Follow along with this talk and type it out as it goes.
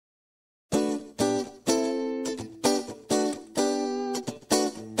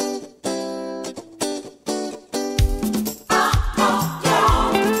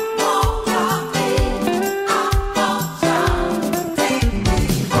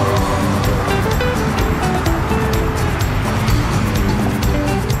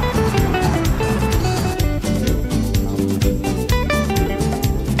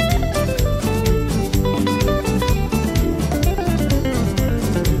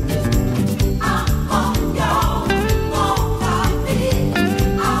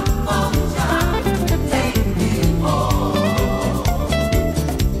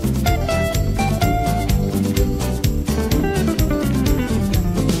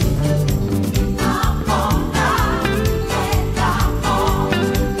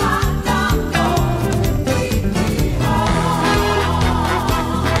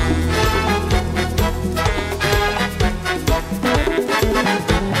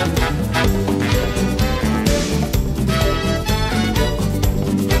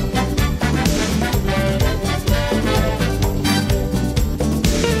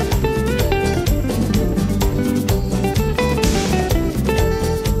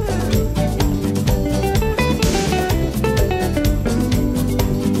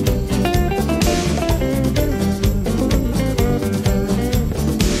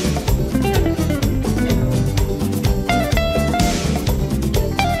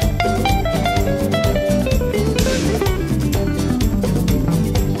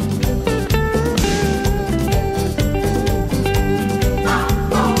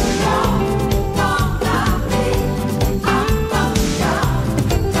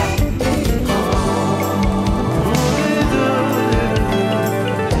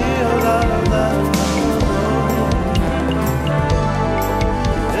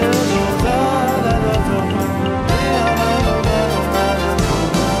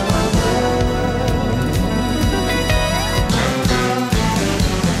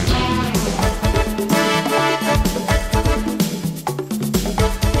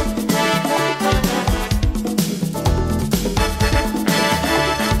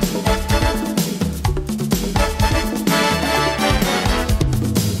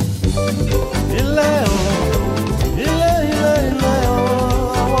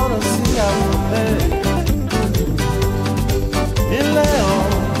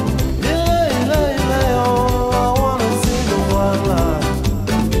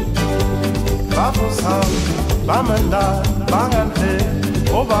Bamenda, Bangante,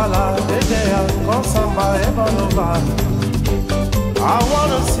 Obala, Dedea, Konsamba, Ebanova. I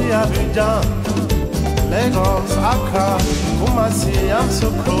wanna see Abidjan, Lagos, Accra, Kumasi,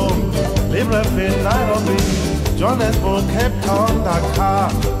 Amsuko, Libreville, Nairobi, Johannesburg, Cape Town,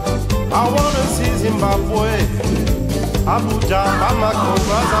 Dakar. I wanna see Zimbabwe, Abuja, Bamako,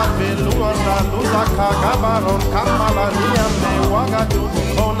 Brazzaville, Luanda, Lusaka, Gaborone, Kampala, Niamey, Ouagadougou,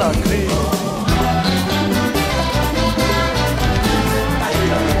 Conakry.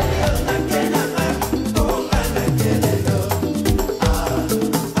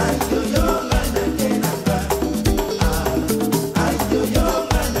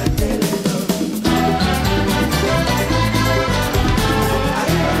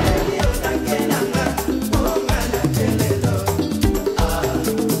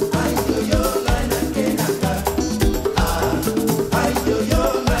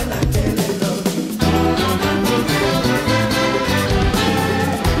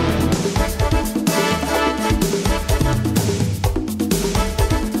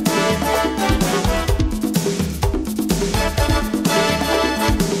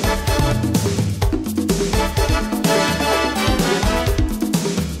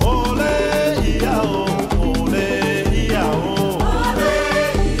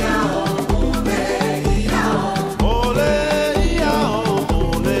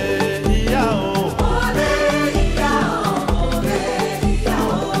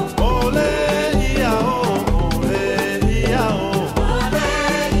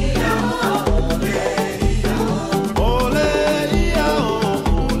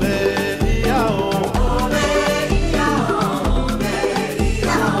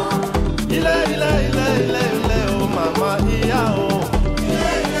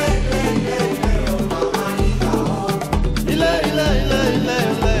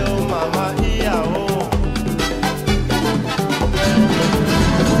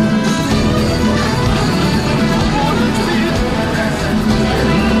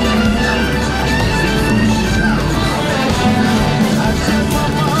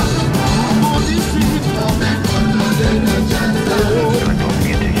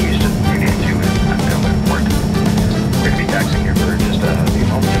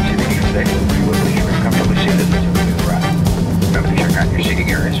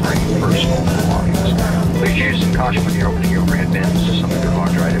 When you're opening your overhead bins, some of your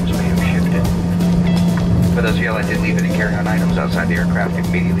larger items may have shifted. For those of you that did leave any carry-on items outside the aircraft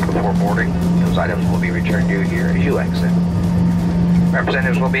immediately before boarding, those items will be returned to you here as you exit.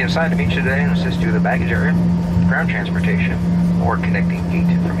 Representatives will be assigned to meet you today and assist you with the baggage area, ground transportation, or connecting gate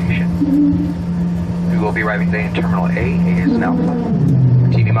information. We will be arriving today in Terminal A. A is an alpha.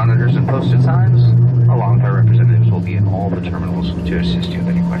 TV monitors and posted signs, along with our representatives, will be in all the terminals to assist you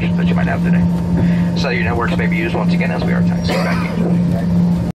with any questions that you might have today. Cellular networks may be used once again as we are taxiing back in.